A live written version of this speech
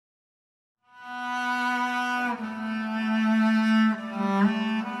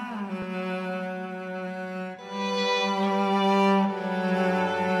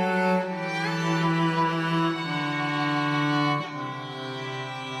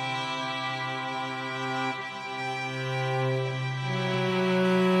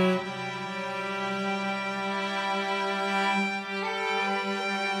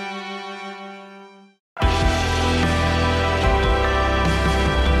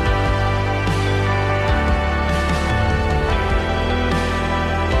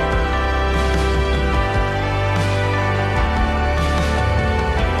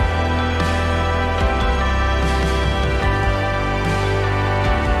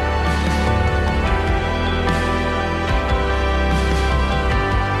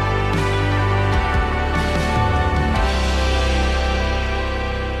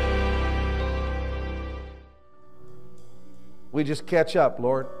just catch up,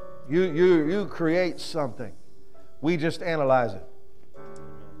 Lord. You create something. We just analyze it.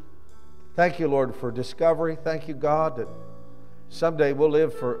 Thank you, Lord, for discovery. Thank you, God, that someday we'll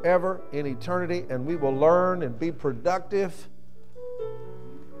live forever in eternity and we will learn and be productive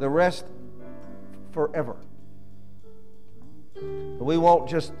the rest forever. But we won't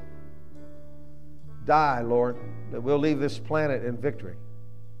just die, Lord, that we'll leave this planet in victory.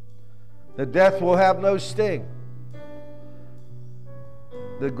 That death will have no sting.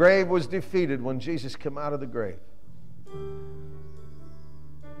 The grave was defeated when Jesus came out of the grave.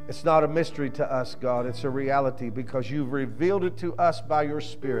 It's not a mystery to us, God. It's a reality because you've revealed it to us by your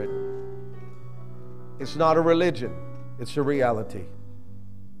Spirit. It's not a religion. It's a reality.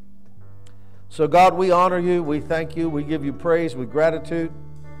 So, God, we honor you. We thank you. We give you praise with gratitude.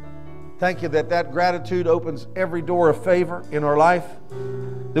 Thank you that gratitude opens every door of favor in our life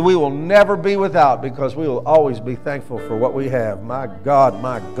that we will never be without because we will always be thankful for what we have. My God,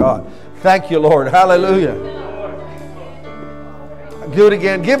 my God. Thank you, Lord. Hallelujah. Do it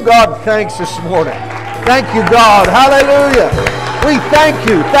again. Give God thanks this morning. Thank you, God. Hallelujah. We thank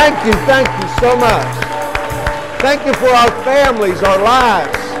you. Thank you. Thank you so much. Thank you for our families, our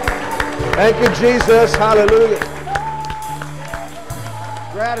lives. Thank you, Jesus. Hallelujah.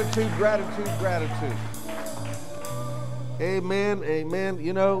 Gratitude, gratitude, gratitude. Amen, amen.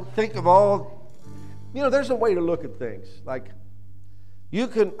 You know, think of all, there's a way to look at things. Like,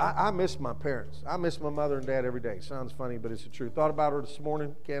 I miss my parents. I miss my mother and dad every day. Sounds funny, but it's the truth. Thought about her this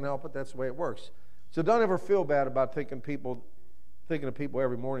morning. Can't help it. That's the way it works. So don't ever feel bad about thinking of people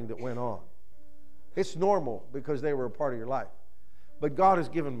every morning that went on. It's normal because they were a part of your life. But God has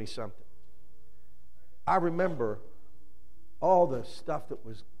given me something. I remember all the stuff that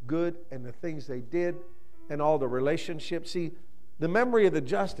was good and the things they did and all the relationships. See, the memory of the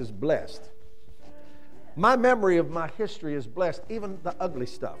just is blessed. My memory of my history is blessed, even the ugly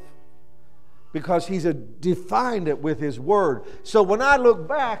stuff, because He's defined it with His Word. So when I look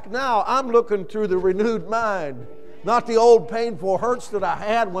back now, I'm looking through the renewed mind, not the old painful hurts that I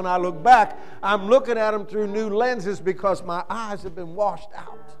had when I look back. I'm looking at them through new lenses because my eyes have been washed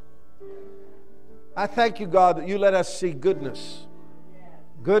out. I thank you, God, that you let us see goodness.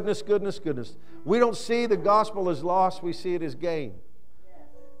 Goodness, goodness, goodness. We don't see the gospel as loss, we see it as gain.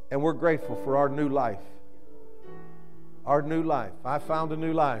 And we're grateful for our new life. Our new life. I found a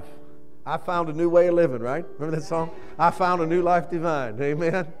new life. I found a new way of living, right? Remember that song? I found a new life divine.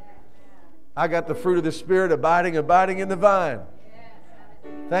 Amen. I got the fruit of the Spirit abiding in the vine.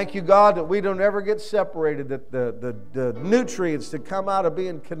 Thank you, God, that we don't ever get separated, that the nutrients that come out of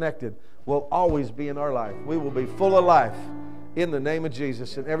being connected will always be in our life. We will be full of life in the name of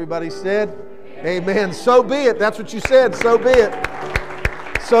Jesus. And everybody said, amen. So be it. That's what you said. So be it.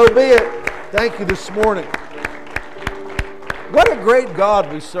 So be it. Thank you this morning. What a great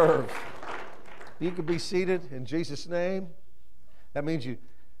God we serve. You can be seated in Jesus' name. That means you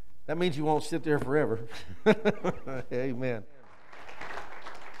won't sit there forever. Amen.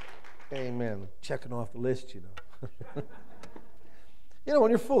 Amen. Checking off the list, when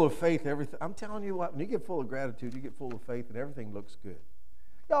you're full of faith, everything. I'm telling you what, when you get full of gratitude, you get full of faith, and everything looks good.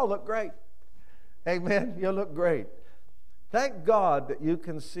 Y'all look great. Amen. You look great. Thank God that you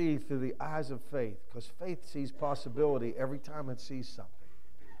can see through the eyes of faith, because faith sees possibility every time it sees something.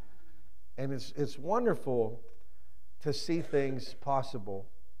 And it's wonderful to see things possible.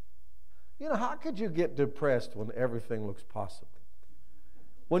 How could you get depressed when everything looks possible?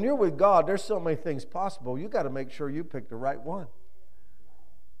 When you're with God, there's so many things possible. You got to make sure you pick the right one.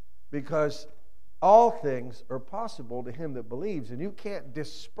 Because all things are possible to him that believes, and you can't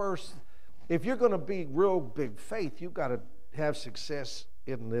disperse. If you're going to be real big faith, you've got to have success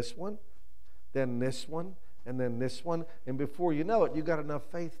in this one, then this one, and then this one, and before you know it, you've got enough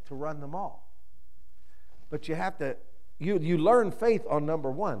faith to run them all. But you have to, you learn faith on number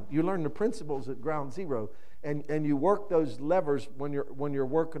one. You learn the principles at ground zero, and you work those levers when you're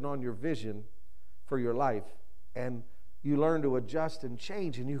working on your vision for your life, and you learn to adjust and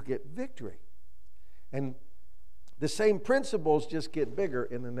change, and you get victory. And the same principles just get bigger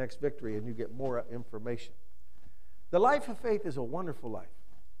in the next victory, and you get more information. The life of faith is a wonderful life.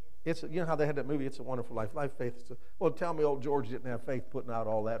 You know how they had that movie, It's a Wonderful Life. Life, faith. Well, tell me old George didn't have faith putting out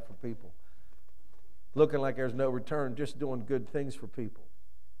all that for people. Looking like there's no return, just doing good things for people.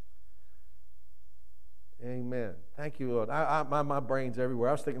 Amen. Thank you, Lord. My brain's everywhere.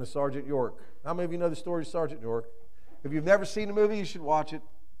 I was thinking of Sergeant York. How many of you know the story of Sergeant York? If you've never seen the movie, you should watch it.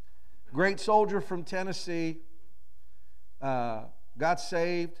 Great soldier from Tennessee. Got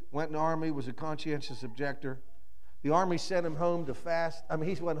saved, went in the Army, was a conscientious objector. The Army sent him home to fast.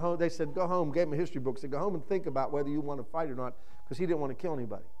 He went home. They said, go home, gave him a history book. Said, go home and think about whether you want to fight or not, because he didn't want to kill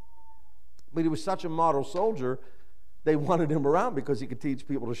anybody. But he was such a model soldier, they wanted him around because he could teach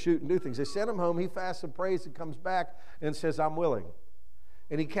people to shoot and do things. They sent him home. He fasts and prays and comes back and says, I'm willing.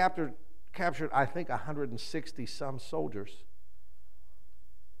 And he captured I think, 160 some soldiers.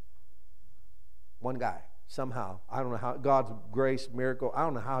 One guy, somehow. I don't know how. God's grace, miracle. I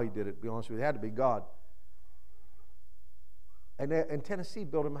don't know how he did it, to be honest with you. It had to be God. And Tennessee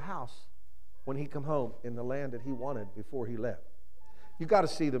built him a house when he come home in the land that he wanted before he left. You got to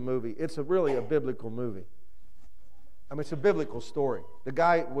see the movie. It's really a biblical movie. I mean, it's a biblical story. The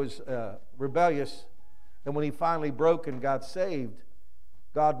guy was rebellious, and when he finally broke and got saved,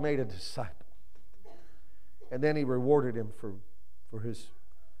 God made a disciple. And then he rewarded him for his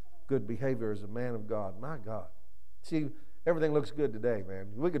good behavior as a man of God. My God. See, everything looks good today, man.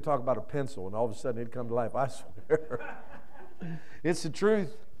 We could talk about a pencil, and all of a sudden it'd come to life. I swear. It's the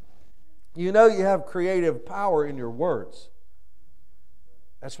truth. You know you have creative power in your words.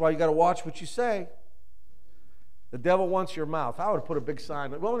 That's why you got to watch what you say. The devil wants your mouth. I would put a big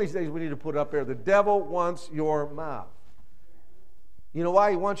sign. One of these days we need to put up there, the devil wants your mouth. You know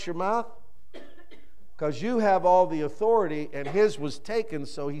why he wants your mouth? Because you have all the authority and his was taken,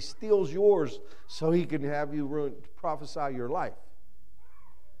 so he steals yours so he can have you prophesy your life.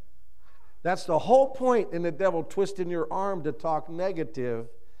 That's the whole point in the devil twisting your arm to talk negative,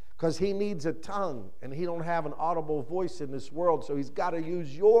 because he needs a tongue and he don't have an audible voice in this world, so he's got to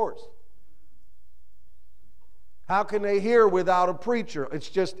use yours. How can they hear without a preacher? It's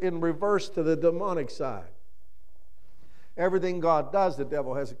just in reverse to the demonic side. Everything God does, the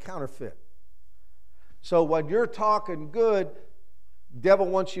devil has a counterfeit. So when you're talking good, the devil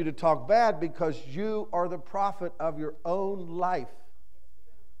wants you to talk bad because you are the prophet of your own life.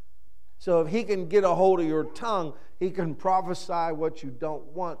 So if he can get a hold of your tongue, he can prophesy what you don't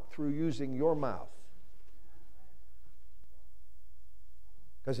want through using your mouth.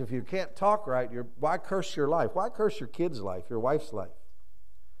 Because if you can't talk right, why curse your life? Why curse your kid's life, your wife's life,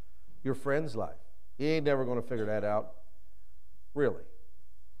 your friend's life? You ain't never going to figure that out. Really.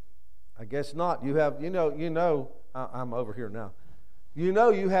 I guess not. You have, I'm over here now. You know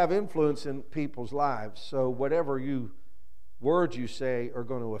you have influence in people's lives, so whatever words you say are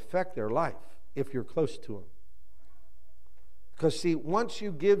going to affect their life if you're close to them. Because see, once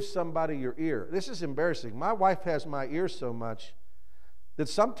you give somebody your ear, this is embarrassing. My wife has my ear so much that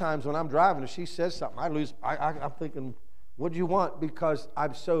sometimes when I'm driving, if she says something, I'm thinking, what do you want? Because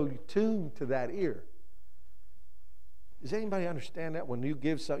I'm so tuned to that ear. Does anybody understand that? When you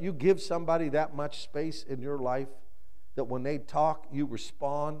give somebody that much space in your life, that when they talk, you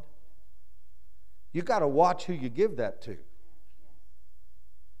respond. You got to watch who you give that to. You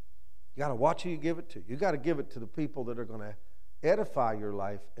got to watch who you give it to. You got to give it to the people that are going to edify your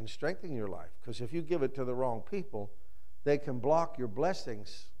life and strengthen your life. Because if you give it to the wrong people, they can block your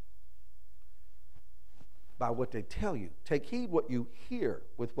blessings by what they tell you. Take heed what you hear.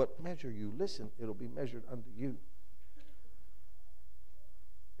 With what measure you listen, it'll be measured unto you.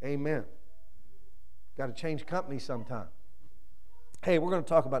 Amen. Got to change company sometime. Hey, we're going to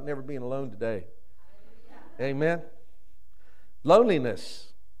talk about never being alone today. Amen.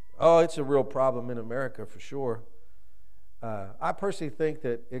 Loneliness. Oh, it's a real problem in America for sure. I personally think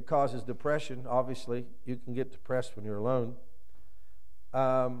that it causes depression. Obviously, you can get depressed when you're alone.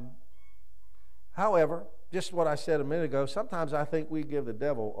 However, just what I said a minute ago, sometimes I think we give the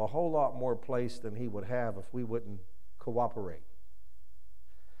devil a whole lot more place than he would have if we wouldn't cooperate.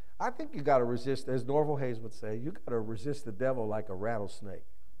 I think you got to resist, as Norval Hayes would say, you got to resist the devil like a rattlesnake.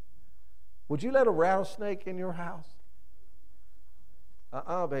 Would you let a rattlesnake in your house?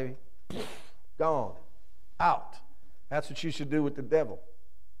 Baby. Gone. Out. That's what you should do with the devil.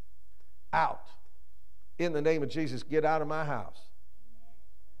 Out. In the name of Jesus, get out of my house.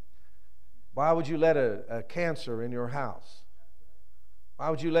 Why would you let a cancer in your house? Why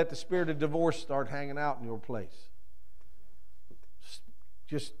would you let the spirit of divorce start hanging out in your place?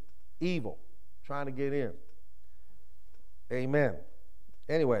 Just evil, trying to get in. Amen.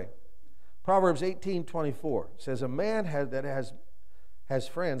 Anyway, Proverbs 18:24 says, a man that has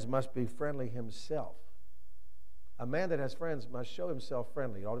friends must be friendly himself. A man that has friends must show himself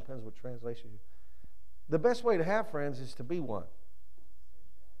friendly. It all depends what translation you. The best way to have friends is to be one.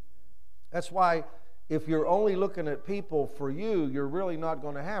 That's why if you're only looking at people for you, you're really not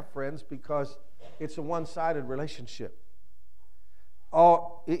going to have friends, because it's a one-sided relationship.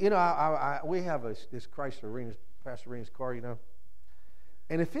 Oh, we have this Chrysler, Pastor Arena's car,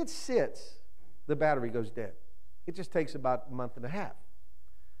 and if it sits, the battery goes dead. It just takes about a month and a half.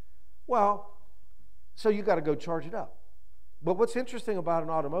 Well, so you got to go charge it up. But what's interesting about an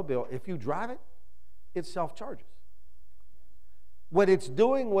automobile, if you drive it, it self-charges. when it's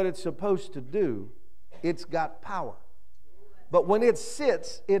doing what it's supposed to do, it's got power. But when it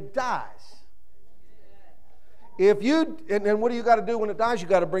sits, it dies. And what do you got to do when it dies? You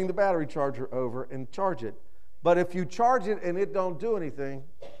got to bring the battery charger over and charge it. But if you charge it and it don't do anything,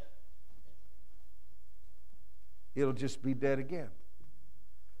 it'll just be dead again.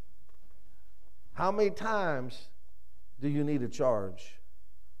 How many times do you need a charge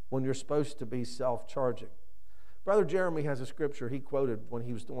when you're supposed to be self-charging? Brother Jeremy has a scripture he quoted when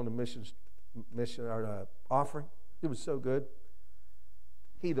he was doing the offering. It was so good.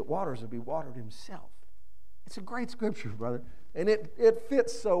 He that waters will be watered himself. It's a great scripture, brother. And it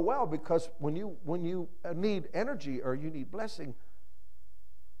fits so well because when you need energy or you need blessing,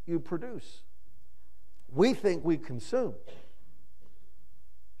 you produce. We think we consume.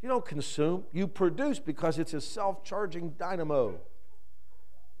 You don't consume. You produce because it's a self-charging dynamo.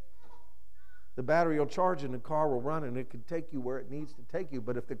 The battery will charge and the car will run and it can take you where it needs to take you.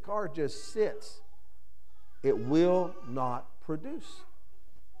 But if the car just sits, it will not produce.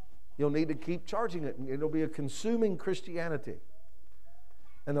 You'll need to keep charging it, and it'll be a consuming Christianity.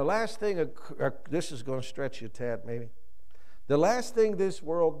 And the last thing, this is going to stretch you a tad maybe. The last thing this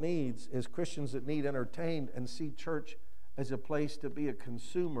world needs is Christians that need entertained and see church as a place to be a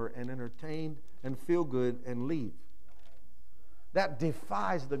consumer and entertained and feel good and leave. That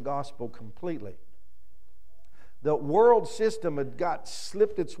defies the gospel completely. The world system had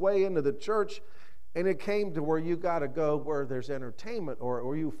slipped its way into the church, and it came to where you got to go where there's entertainment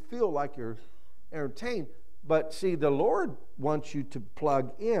or you feel like you're entertained. But see, the Lord wants you to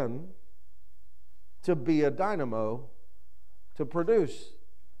plug in to be a dynamo to produce.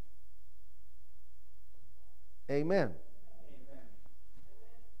 Amen.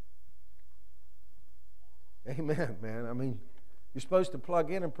 Amen, man. I mean, you're supposed to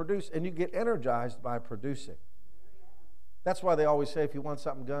plug in and produce, and you get energized by producing. That's why they always say if you want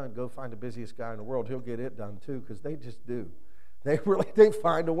something done, go find the busiest guy in the world. He'll get it done too, because they just do. They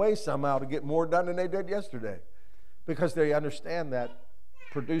find a way somehow to get more done than they did yesterday because they understand that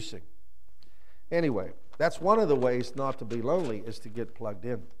producing. Anyway, that's one of the ways not to be lonely is to get plugged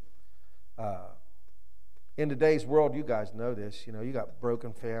in. In today's world, you guys know this, you got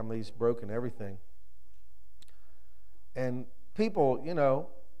broken families, broken everything. And people,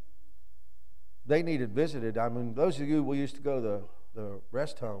 they needed visited. I mean, those of you, we used to go to the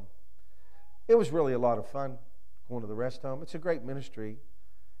rest home. It was really a lot of fun going to the rest home. It's a great ministry.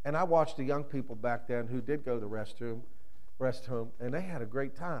 And I watched the young people back then who did go to the rest home, and they had a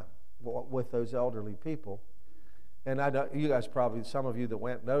great time with those elderly people. And I know you guys probably, some of you that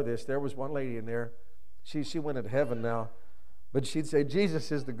went know this. There was one lady in there. She went into heaven now, but she'd say,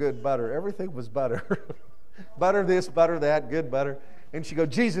 Jesus is the good butter. Everything was butter. Butter this, butter that, good butter. And she'd go,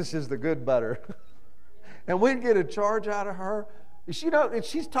 Jesus is the good butter. And we'd get a charge out of her. And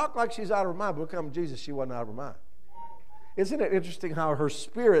she's talked like she's out of her mind, but come Jesus, she wasn't out of her mind. Isn't it interesting how her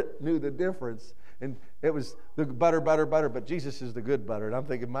spirit knew the difference? And it was the butter, but Jesus is the good butter. And I'm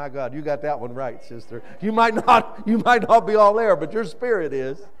thinking, my God, you got that one right, sister. You might not be all there, but your spirit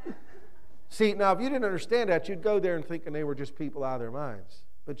is. See, now, if you didn't understand that, you'd go there and thinking they were just people out of their minds.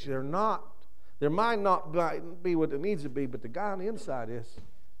 But they're not. Their mind not be what it needs to be, but the guy on the inside is.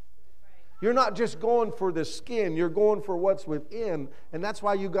 You're not just going for the skin, you're going for what's within, and that's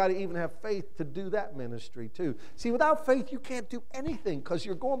why you got to even have faith to do that ministry too. See, without faith, you can't do anything because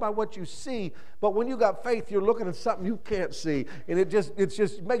you're going by what you see, but when you got faith, you're looking at something you can't see, and it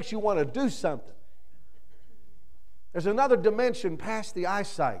just makes you want to do something. There's another dimension past the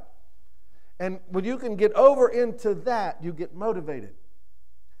eyesight, and when you can get over into that, you get motivated.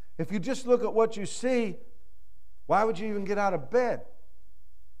 If you just look at what you see, why would you even get out of bed?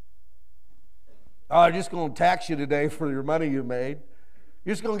 Oh, they're just going to tax you today for your money you made.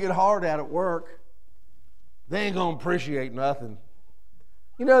 You're just going to get hard at work. They ain't going to appreciate nothing.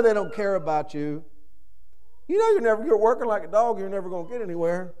 They don't care about you. You're working like a dog, you're never going to get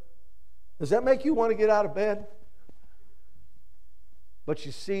anywhere. Does that make you want to get out of bed? But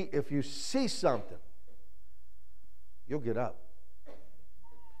you see, if you see something, you'll get up.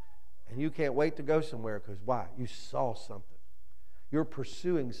 And you can't wait to go somewhere because why? You saw something. You're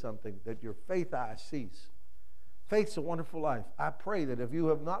pursuing something that your faith eye sees. Faith's a wonderful life. I pray that if you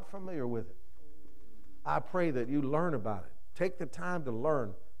are not familiar with it, I pray that you learn about it. Take the time to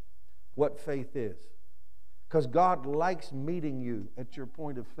learn what faith is. Because God likes meeting you at your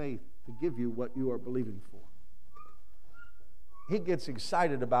point of faith to give you what you are believing for. He gets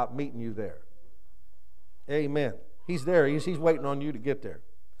excited about meeting you there. Amen. He's there. He's waiting on you to get there.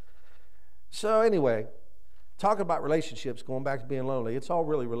 So anyway, talking about relationships, going back to being lonely, it's all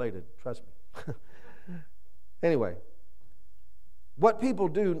really related, trust me. Anyway, what people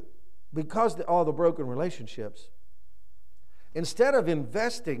do, because of all the broken relationships, instead of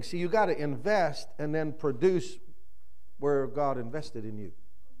investing, see, you got to invest and then produce where God invested in you.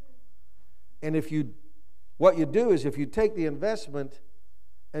 And what you do is if you take the investment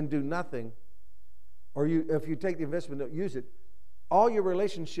and do nothing, or if you take the investment and don't use it, all your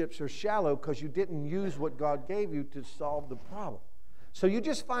relationships are shallow because you didn't use what God gave you to solve the problem. So you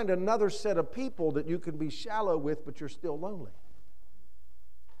just find another set of people that you can be shallow with, but you're still lonely.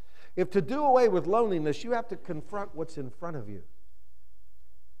 If to do away with loneliness, you have to confront what's in front of you.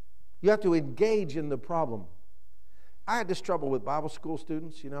 You have to engage in the problem. I had this trouble with Bible school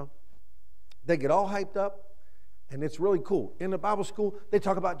students, They get all hyped up, and it's really cool. In the Bible school, they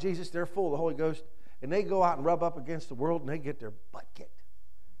talk about Jesus, they're full of the Holy Ghost, and they go out and rub up against the world, and they get their butt kicked.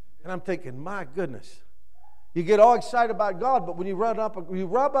 And I'm thinking, my goodness. You get all excited about God, but when you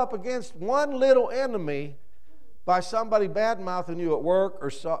rub up against one little enemy by somebody bad-mouthing you at work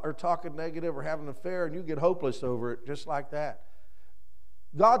or talking negative or having an affair, and you get hopeless over it just like that.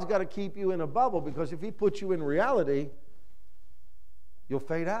 God's got to keep you in a bubble, because if He puts you in reality, you'll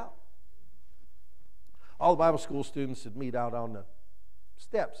fade out. All the Bible school students would meet out on the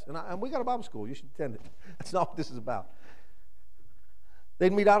steps. And we got a Bible school. You should attend it. That's not what this is about.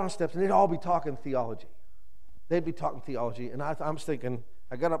 They'd meet out on steps, and they'd all be talking theology. And I'm thinking,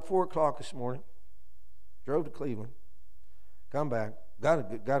 I got up 4 o'clock this morning, drove to Cleveland, come back, got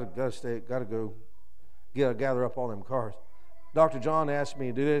to go gather up all them cars. Dr. John asked me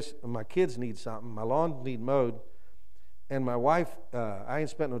to do this, and my kids need something. My lawn need mowed. And my wife, I ain't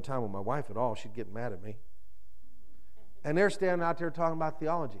spent no time with my wife at all. She'd get mad at me. And they're standing out there talking about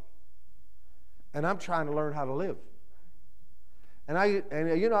theology. And I'm trying to learn how to live. And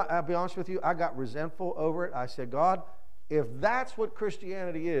I'll be honest with you, I got resentful over it. I said, God, if that's what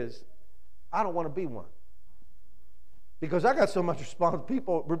Christianity is, I don't want to be one. Because I got so much responsibility,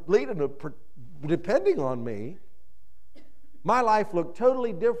 people depending on me. My life looked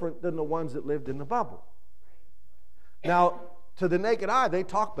totally different than the ones that lived in the bubble. Now, to the naked eye, they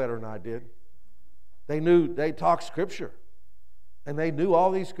talked better than I did. They talked Scripture. And they knew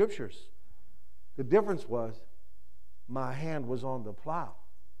all these Scriptures. The difference was, my hand was on the plow.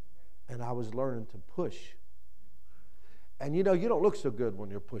 And I was learning to push. And you don't look so good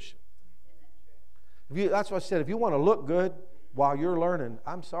when you're pushing. That's what I said. If you want to look good while you're learning,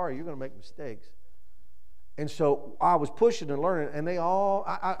 I'm sorry, you're going to make mistakes. And so I was pushing and learning, and they all,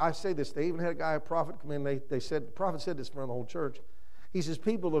 I say this, they even had a prophet come in, the prophet said this in front of the whole church. He says,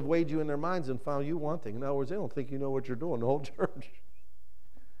 people have weighed you in their minds and found you wanting. In other words, they don't think you know what you're doing, the whole church.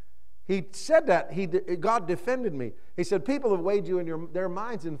 He said that, God defended me. He said, people have weighed you in their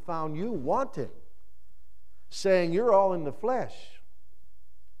minds and found you wanting, saying you're all in the flesh.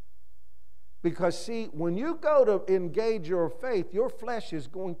 Because see, when you go to engage your faith, your flesh is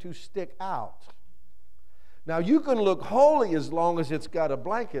going to stick out. Now, you can look holy as long as it's got a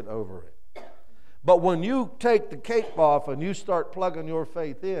blanket over it. But when you take the cape off and you start plugging your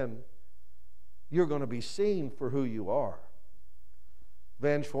faith in, you're going to be seen for who you are.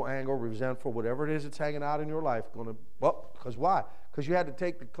 Vengeful, angry, resentful, whatever it is that's hanging out in your life. Because why? Because you had to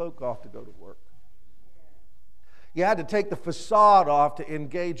take the cloak off to go to work. You had to take the facade off to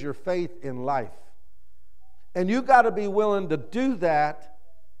engage your faith in life. And you got to be willing to do that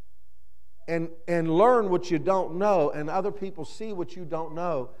and learn what you don't know, and other people see what you don't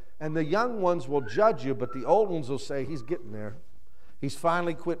know. And the young ones will judge you, but the old ones will say, he's getting there. He's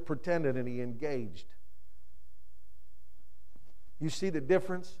finally quit pretending and he engaged. You see the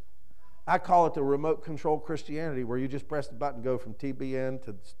difference? I call it the remote control Christianity, where you just press the button, go from TBN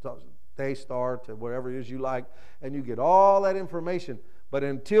to Daystar to whatever it is you like, and you get all that information. But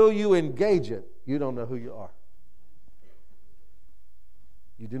until you engage it, you don't know who you are.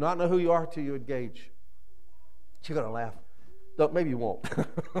 You do not know who you are until you engage. You're going to laugh. Maybe you won't.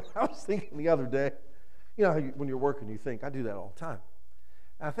 I was thinking the other day, how when you're working, you think, I do that all the time.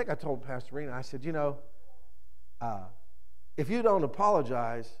 And I think I told Pastor Rena, I said, if you don't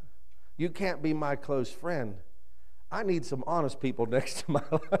apologize, you can't be my close friend. I need some honest people next to my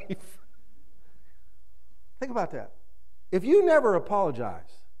life. Think about that. If you never apologize,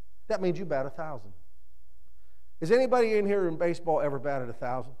 that means you bat 1,000. Has anybody in here in baseball ever batted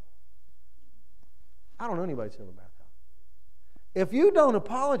 1,000? I don't know anybody that's ever batted 1,000. If you don't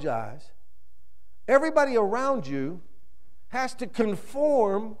apologize, everybody around you has to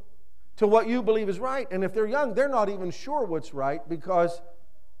conform to what you believe is right. And if they're young, they're not even sure what's right because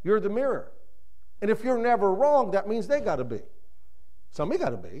you're the mirror. And if you're never wrong, that means they got to be. Somebody got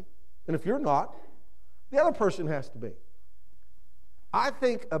to be. And if you're not, the other person has to be. I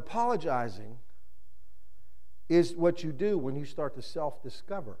think apologizing is what you do when you start to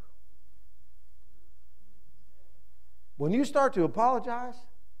self-discover. When you start to apologize,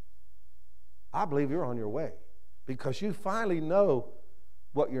 I believe you're on your way, because you finally know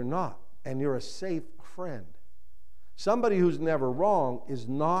what you're not, and you're a safe friend. Somebody who's never wrong is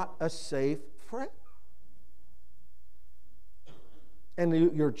not a safe friend.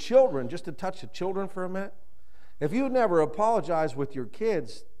 And your children, just to touch the children for a minute, if you never apologize with your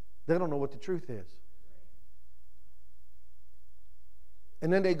kids, they don't know what the truth is.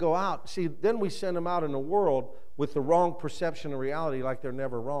 And then they go out. See, then we send them out in the world with the wrong perception of reality, like they're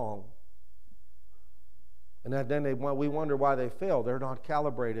never wrong. And then we wonder why they fail. They're not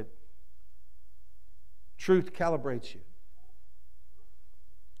calibrated. Truth calibrates you.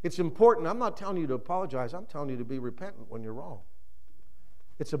 It's important. I'm not telling you to apologize. I'm telling you to be repentant when you're wrong.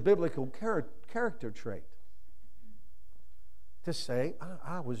 It's a biblical character trait to say,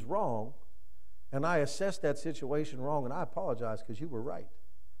 I was wrong, and I assessed that situation wrong, and I apologize because you were right.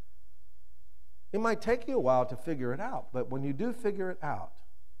 It might take you a while to figure it out, but when you do figure it out,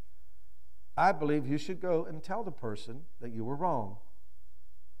 I believe you should go and tell the person that you were wrong.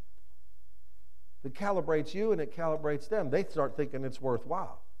 It calibrates you and it calibrates them. They start thinking it's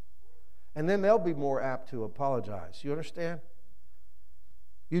worthwhile. And then they'll be more apt to apologize. You understand?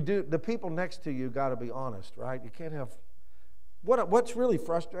 The people next to you got to be honest, right? You can't have... What's really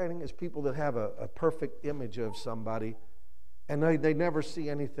frustrating is people that have a perfect image of somebody, and they never see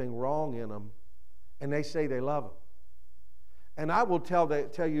anything wrong in them, and they say they love them. And I will tell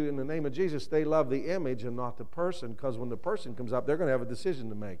you in the name of Jesus, they love the image and not the person, because when the person comes up, they're going to have a decision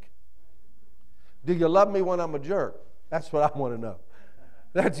to make. Do you love me when I'm a jerk? That's what I want to know.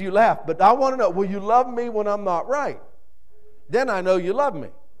 That's you laugh, but I want to know, will you love me when I'm not right? Then I know you love me.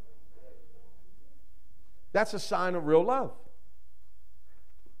 That's a sign of real love.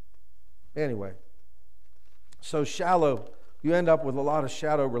 Anyway, so you end up with a lot of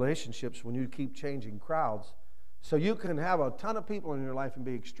shallow relationships when you keep changing crowds. So you can have a ton of people in your life and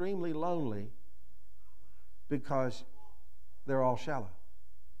be extremely lonely because they're all shallow.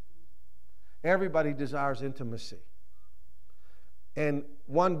 Everybody desires intimacy. And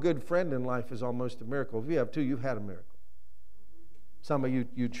one good friend in life is almost a miracle. If you have two, you've had a miracle. Somebody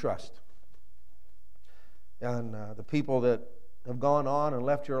you trust. And the people that have gone on and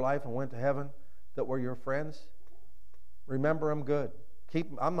left your life and went to heaven that were your friends, remember them good.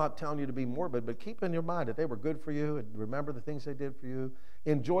 I'm not telling you to be morbid, but keep in your mind that they were good for you, and remember the things they did for you.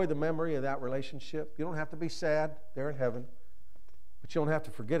 Enjoy the memory of that relationship. You don't have to be sad. They're in heaven. But you don't have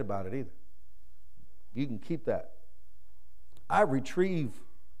to forget about it either. You can keep that. I retrieve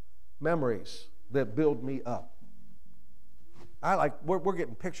memories that build me up. We're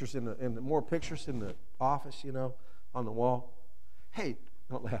getting pictures more pictures in the office, on the wall. Hey,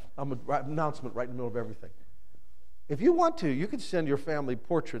 don't laugh. I'm an announcement right in the middle of everything. If you want to, you can send your family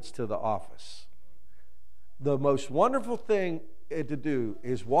portraits to the office. The most wonderful thing to do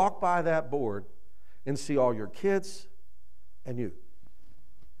is walk by that board and see all your kids and you.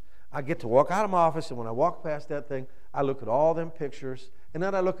 I get to walk out of my office, and when I walk past that thing, I look at all them pictures, and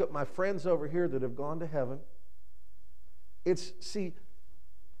then I look at my friends over here that have gone to heaven. I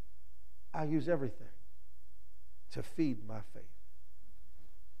use everything to feed my faith.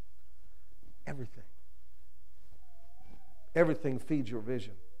 Everything. Everything feeds your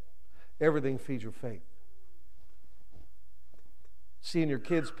vision. Everything feeds your faith. Seeing your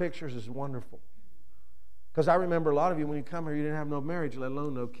kids' pictures is wonderful. Because I remember a lot of you, when you come here, you didn't have no marriage, let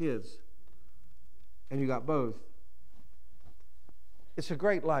alone no kids. And you got both. It's a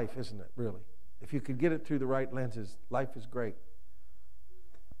great life, isn't it, really? If you could get it through the right lenses, life is great.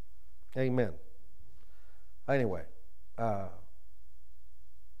 Amen. Anyway,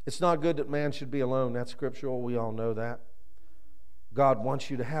 it's not good that man should be alone. That's scriptural. We all know that. God wants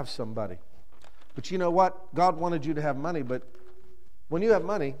you to have somebody. But you know what? God wanted you to have money, but when you have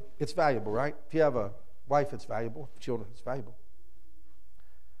money, it's valuable, right? If you have a wife, it's valuable. Children, it's valuable.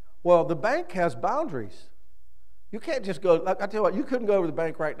 Well, the bank has boundaries. You can't just go, I tell you what, you couldn't go over to the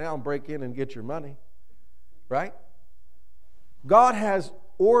bank right now and break in and get your money, right? God has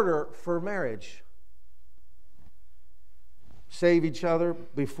order for marriage. Save each other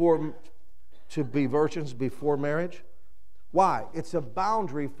to be virgins before marriage. Why? It's a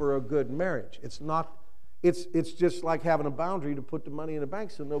boundary for a good marriage. It's just like having a boundary to put the money in the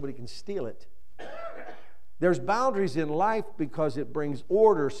bank so nobody can steal it. There's boundaries in life because it brings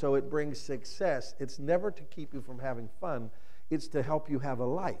order, so it brings success. It's never to keep you from having fun. It's to help you have a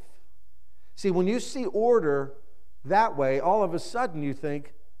life. See, when you see order that way, all of a sudden you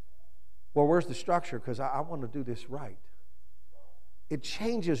think, well, where's the structure? Because I want to do this right. It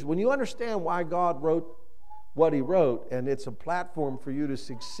changes. When you understand why God wrote what he wrote, and it's a platform for you to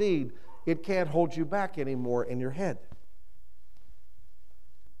succeed. It can't hold you back anymore in your head.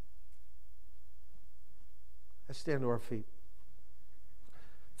 Let's stand to our feet.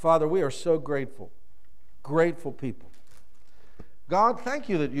 Father, we are so grateful, grateful people. God, thank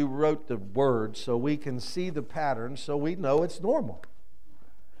you that you wrote the word so we can see the pattern, so we know it's normal.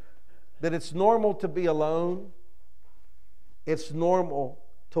 That it's normal to be alone. It's normal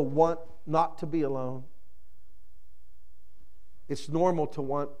to want not to be alone. It's normal to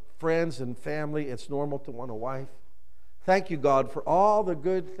want friends and family. It's normal to want a wife. Thank you, God, for all the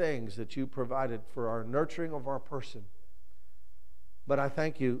good things that you provided for our nurturing of our person. But I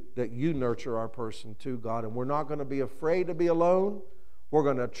thank you that you nurture our person too, God, and we're not going to be afraid to be alone. We're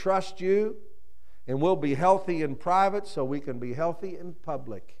going to trust you, and we'll be healthy in private so we can be healthy in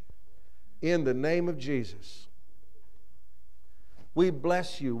public. In the name of Jesus. We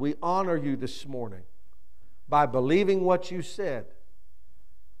bless you. We honor you this morning by believing what you said.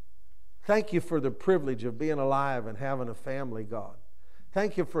 Thank you for the privilege of being alive and having a family, God.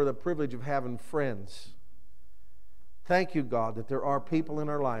 Thank you for the privilege of having friends. Thank you, God, that there are people in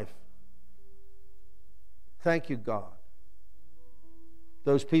our life. Thank you, God.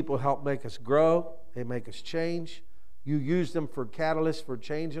 Those people help make us grow. They make us change. You use them for catalysts for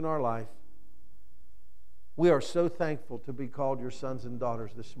change in our life. We are so thankful to be called your sons and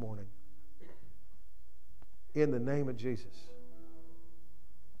daughters this morning. In the name of Jesus.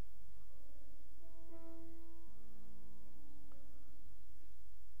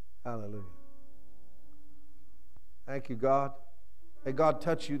 Hallelujah. Thank you, God. May God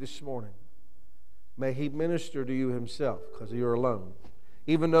touch you this morning. May He minister to you Himself, because you're alone.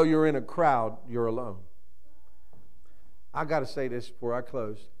 Even though you're in a crowd, you're alone. I got to say this before I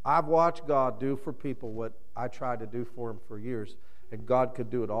close. I've watched God do for people what I tried to do for Him for years, and God could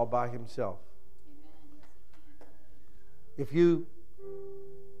do it all by Himself. If you,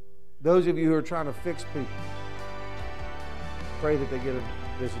 those of you who are trying to fix people, pray that they get a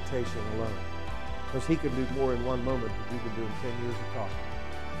visitation alone, because He can do more in one moment than you can do in 10 years of talking.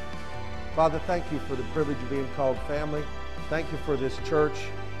 Father, thank you for the privilege of being called family. Thank you for this church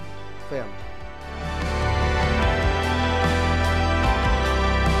family.